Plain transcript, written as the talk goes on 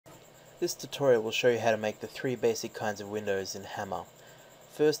This tutorial will show you how to make the three basic kinds of windows in Hammer.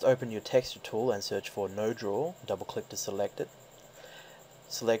 First, open your texture tool and search for nodraw. Double click to select it.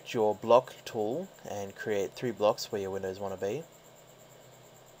 Select your block tool and create 3 blocks where your windows want to be.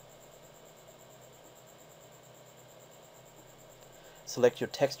 Select your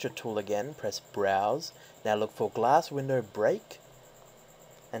texture tool again, press browse. Now look for glass window break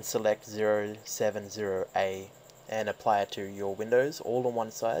and select 070A and apply it to your windows all on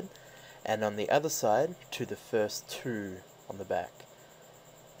one side, and on the other side to the first 2 on the back.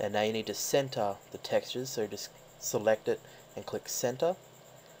 And now you need to center the textures, so just select it and click center,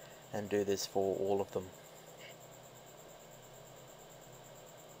 and do this for all of them.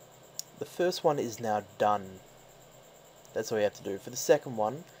 The first one is now done. That's all you have to do. For the second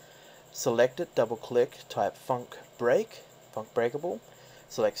one, select it, double click, type funk breakable,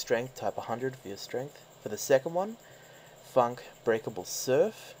 select strength, type 100 for your strength. For the second one, funk breakable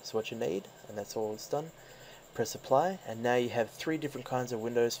surf is what you need, and that's all it's done. Press apply, and now you have 3 different kinds of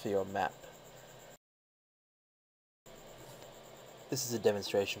windows for your map. This is a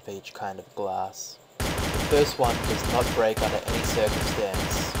demonstration for each kind of glass. The first one does not break under any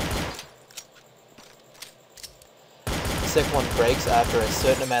circumstance. The second one breaks after a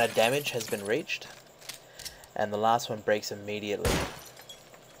certain amount of damage has been reached, and the last one breaks immediately.